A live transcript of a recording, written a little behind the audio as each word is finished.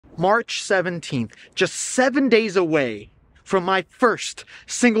March 17th, just 7 days away from my first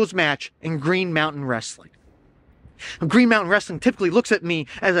singles match in Green Mountain Wrestling. Green Mountain Wrestling typically looks at me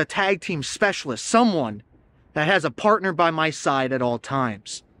as a tag team specialist, someone that has a partner by my side at all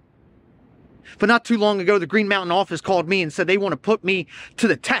times. But not too long ago, the Green Mountain office called me and said they want to put me to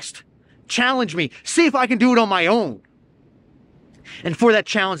the test, challenge me, see if I can do it on my own. And for that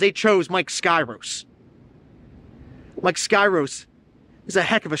challenge, they chose Mike Skyros. Mike Skyros is a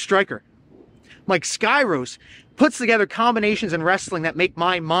heck of a striker. Mike Skyros puts together combinations in wrestling that make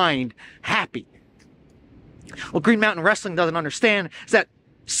my mind happy. What Green Mountain Wrestling doesn't understand is that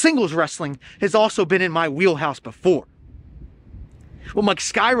singles wrestling has also been in my wheelhouse before. What Mike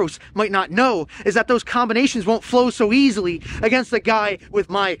Skyros might not know is that those combinations won't flow so easily against a guy with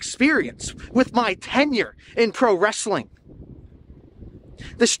my experience, with my tenure in pro wrestling.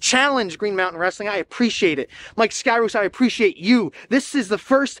 This challenge, Green Mountain Wrestling, I appreciate it. Mike Skyros, I appreciate you. This is the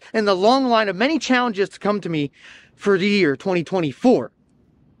first in the long line of many challenges to come to me for the year 2024.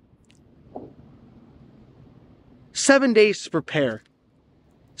 7 days to prepare.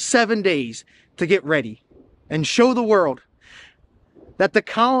 7 days to get ready and show the world that the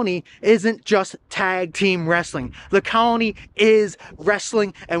Colony isn't just tag team wrestling. The Colony is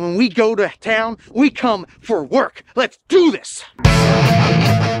wrestling, and when we go to town, we come for work. Let's do this!